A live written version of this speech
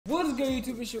good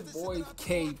YouTube? It's your boy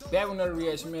K, back with another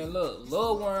reaction, man. Look,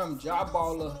 Lil Worm, Jah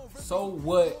Balla, so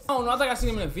what? I don't know, I think I seen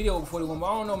him in a video before the one, but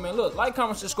I don't know, man. Look, like,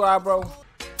 comment, subscribe, bro. Man,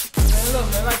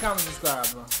 look, man, like, comment, subscribe,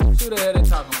 bro. See what the hell they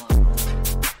talking about, bro.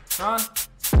 Huh?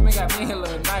 Man got me a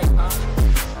little knife, huh?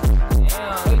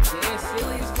 Damn, they dead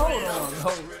serious. Hold on,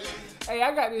 bro. Hey,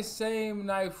 I got this same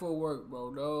knife for work,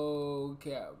 bro. No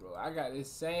cap, bro. I got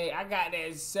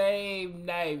that same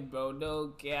knife, bro. No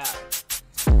cap.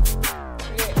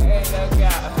 Hey, no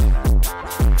cap.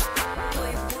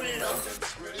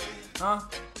 Huh?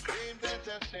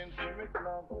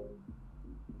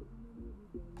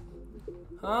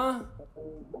 Huh?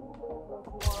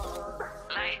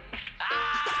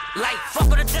 Like, fuck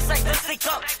with a diss like this, they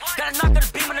up. Gotta knock on the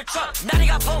beam in the truck. Now they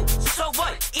got pulled. So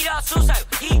what? Eat out suicide.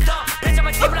 He dumb. Bitch, I'm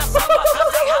a demon outside my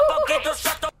guns. They hop up, get those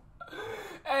shut the.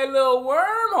 Hey, Lil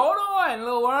Worm, hold on.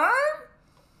 Lil Worm?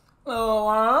 Lil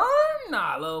Worm?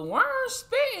 Nah, Lil Worm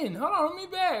spitting. Hold on, let me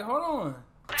back. Hold on.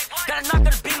 Gotta knock on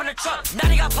the beam in the truck. Now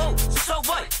they got pulled. So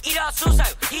what? Eat out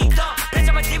suicide. He dumb. Bitch,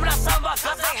 I'm a demon outside my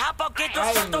guns. They hop up, get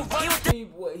those shut the.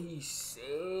 Read what he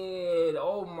said.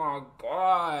 Oh my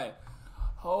God.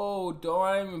 Hold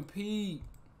on, even peep.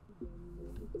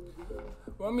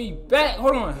 Run me back.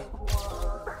 Hold on.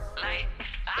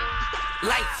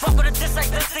 Like, fuck with a diss like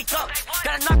this, they up.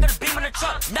 Gotta knock on the beam in the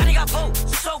truck. Now they got pulled.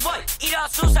 So what? Eat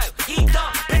out suicide. He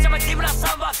dumb. Bitch, I'm a demon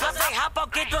outside my guns. They hop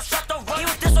up, get those shut the. He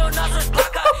with this on nonsense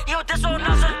block out. He with this on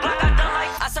nonsense block out.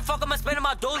 I said, fuck, I'm spending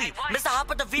my dolly. Mr. Hop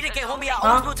at the V to get homie. I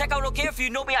always will check out, don't care if you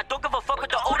know me. I don't give a fuck what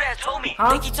the old ass told me.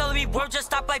 They keep telling me, word just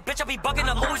stop like, bitch, I be bugging.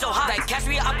 I'm always so hot. Like, catch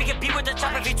me up, you get beat with the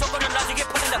chop. If you talk on the nuts, you get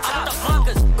put in the top. The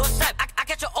blockers, go step. I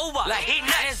catch you over. Like, he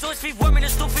not. And so it's feet worming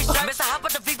his 2 feet shot. Mr. Hop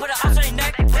at the V, put the ops on his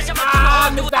neck. Bitch, I'm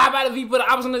a Mr. Hop at the V, put the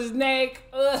ops on his neck.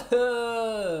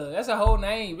 That's a whole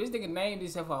name. This nigga named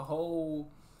himself a whole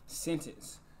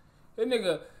sentence. That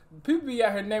nigga, people be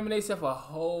out here naming themselves a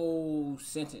whole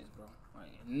sentence, bro.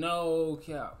 Like, no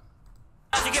cap.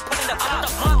 You get put in the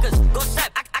blockers, go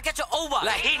step. I catch you over.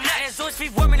 Like, he not. And so it's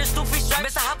feet worming his 2 feet shot.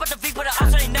 Mr. Hop at the V, put the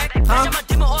ops on his neck. Bitch, I'm a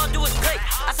demon, all I do is play.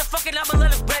 I said, fucking, I'ma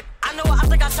let him rip. I know I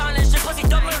think I'm trying that shit. Pussy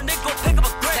dumb little nigga, go pick up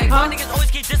a grip. My niggas always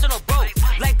keep dissing on bro.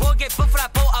 Like, boy, get booked for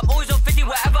that boat. I'm always on 50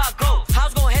 wherever I go.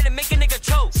 House go ahead and make a nigga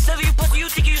choke. Silly, you pussy, you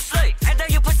think you slay. And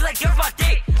then you pussy like you're my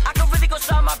dick. I can really go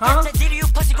sign my bitch. That DD, you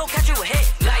pussy, go catch you a hit.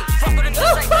 Like, fuck with a diss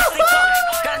like this, they talk.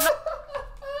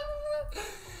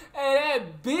 Hey,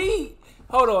 that beat.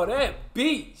 Hold on, that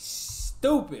beat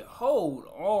stupid. Hold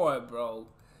on, bro.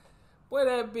 Boy,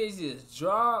 that bitch just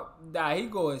dropped. Nah, he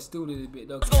going stupid a bit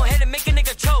though. Go ahead and make a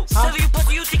nigga choke. Silly, you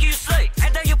pussy, you think you slay.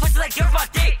 And then you pussy like you're my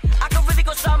dick. I can really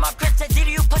go sign my bitch. That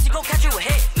DD, you pussy, go catch you a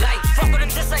hit. Like, fuck with a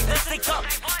diss like this, they talk.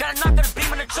 Gotta knock on the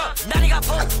beam in the truck. Now they got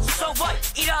pulled. So what?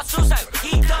 Eat out suicide.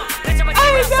 He dumb. Bitch, I'm a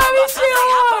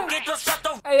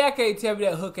Hey, I can't tell me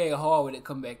that hook ain't hard when it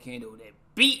come back in though. That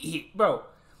beat hit, bro.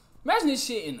 Imagine this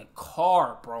shit in the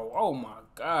car, bro. Oh my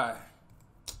God.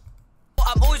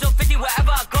 I'm always on 50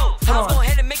 wherever I go. House go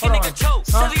ahead and make a nigga choke.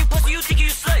 Silly, you pussy, you think you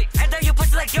slay. And then you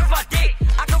pussy like you're my dick.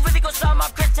 I can really go sign my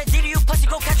bitch. That DD, you pussy,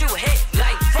 go catch you a hit.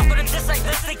 Like, fuck with a diss like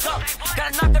this, they up.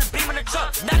 Gotta knock on the beam in the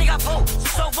truck. Now they got pulled.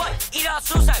 So what? Eat out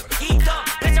suicide. He dumb.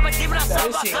 Bitch, I'm a demon outside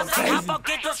my guns. They hop up,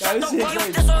 get those shut the. He with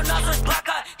this on nonsense block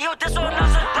out. He with this on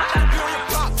nonsense block out. You on your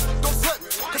block, don't flip.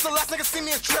 Cause the last nigga see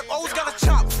me and trip. Always got a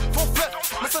chop. Full flip.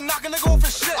 Mr. Knock a nigga off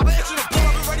his shit. I been itching to pull,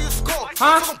 I been ready to score.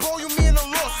 Huh? So blow you me in the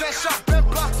law. Sand shot, bent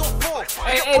blocks on 4.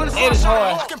 Hey, it is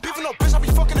hard. Beefing no bitch, I be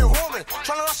fucking and whoring.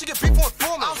 Tryna rush to get beef on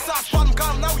foreman. Outside spot him,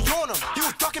 got him, now we on him. He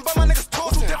was talking about my niggas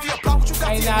told you. Definitely a block, what you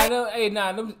got to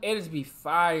them edits be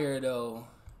fire though.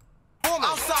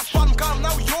 Outside spot him, got him,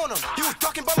 now we on him. He was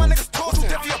talking about my niggas told you.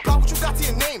 Definitely a block, what you got to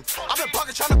your name. I've been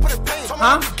bugging, trying to put it pain.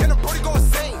 Get him, Brody go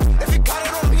insane. If he got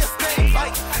it on me, a stain.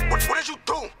 Like, what did you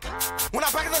do? When I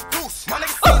back in the deuce, my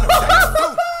niggas seen him.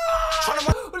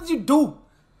 What did you do?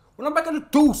 When I'm back in the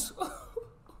deuce.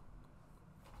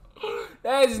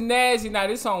 That is nasty. Nah,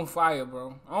 this on fire,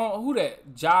 bro. I don't, who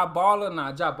that? Jah Balla?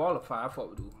 Nah, Jah Balla fire. I fuck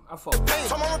with dude. I fuck with dude.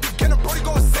 Brody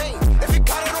go insane. If he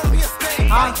got it on me, a stain.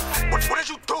 Like, what did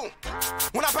you do?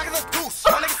 When I back in the deuce,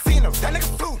 my niggas seen him. That nigga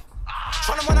flew.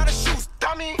 Tryna run out of shoes,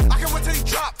 dummy. I can wait till he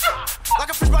drop. Like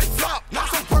a fish body flop. Knock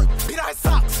some work, beat out his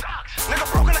socks. Nigga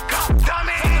broke in the cop,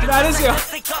 dummy. Nah, this here.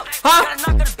 Huh?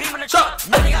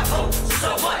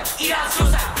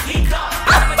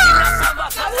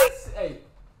 Hey,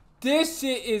 this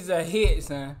shit is a hit,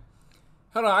 son.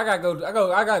 Hold on, I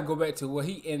gotta go back to where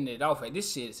he ended it off at.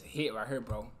 This shit is a hit right here,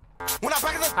 bro. When I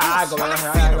back in the I go right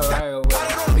here. I go.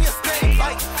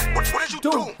 What did you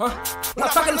do? Huh? When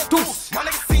I back in the deuce. My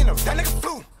nigga seen him. That nigga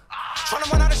flew.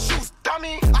 Tryna run out of shoes,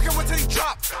 dummy. I can wait till he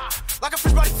drop. Like a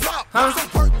fish body flop. Some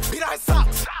work, beat out his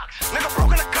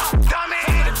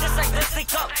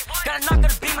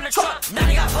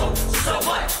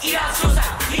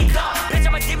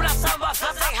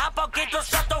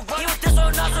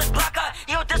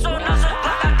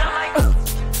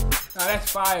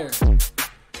fire.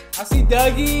 I see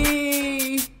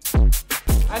Dougie.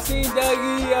 I seen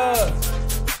Dougie.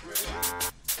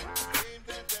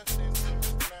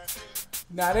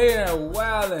 Nah, they ain't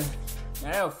wildin'.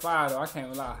 Nah, that was fire though. I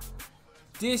can't lie.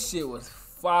 This shit was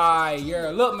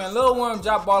fire. Look, man, Lil Worm,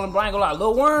 Jah Balla, but I ain't gonna lie.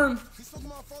 Lil Worm,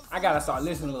 I gotta start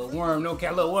listening to Lil Worm. No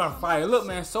cap, Lil Worm fire. Look,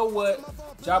 man, so what?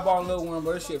 Jah Balla and Lil Worm,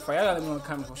 bro, this shit fire. Y'all gotta let me know in the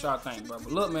comments what y'all think, bro.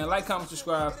 But look, man, like, comment,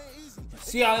 subscribe.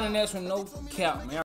 See y'all in the next one. No cap, man.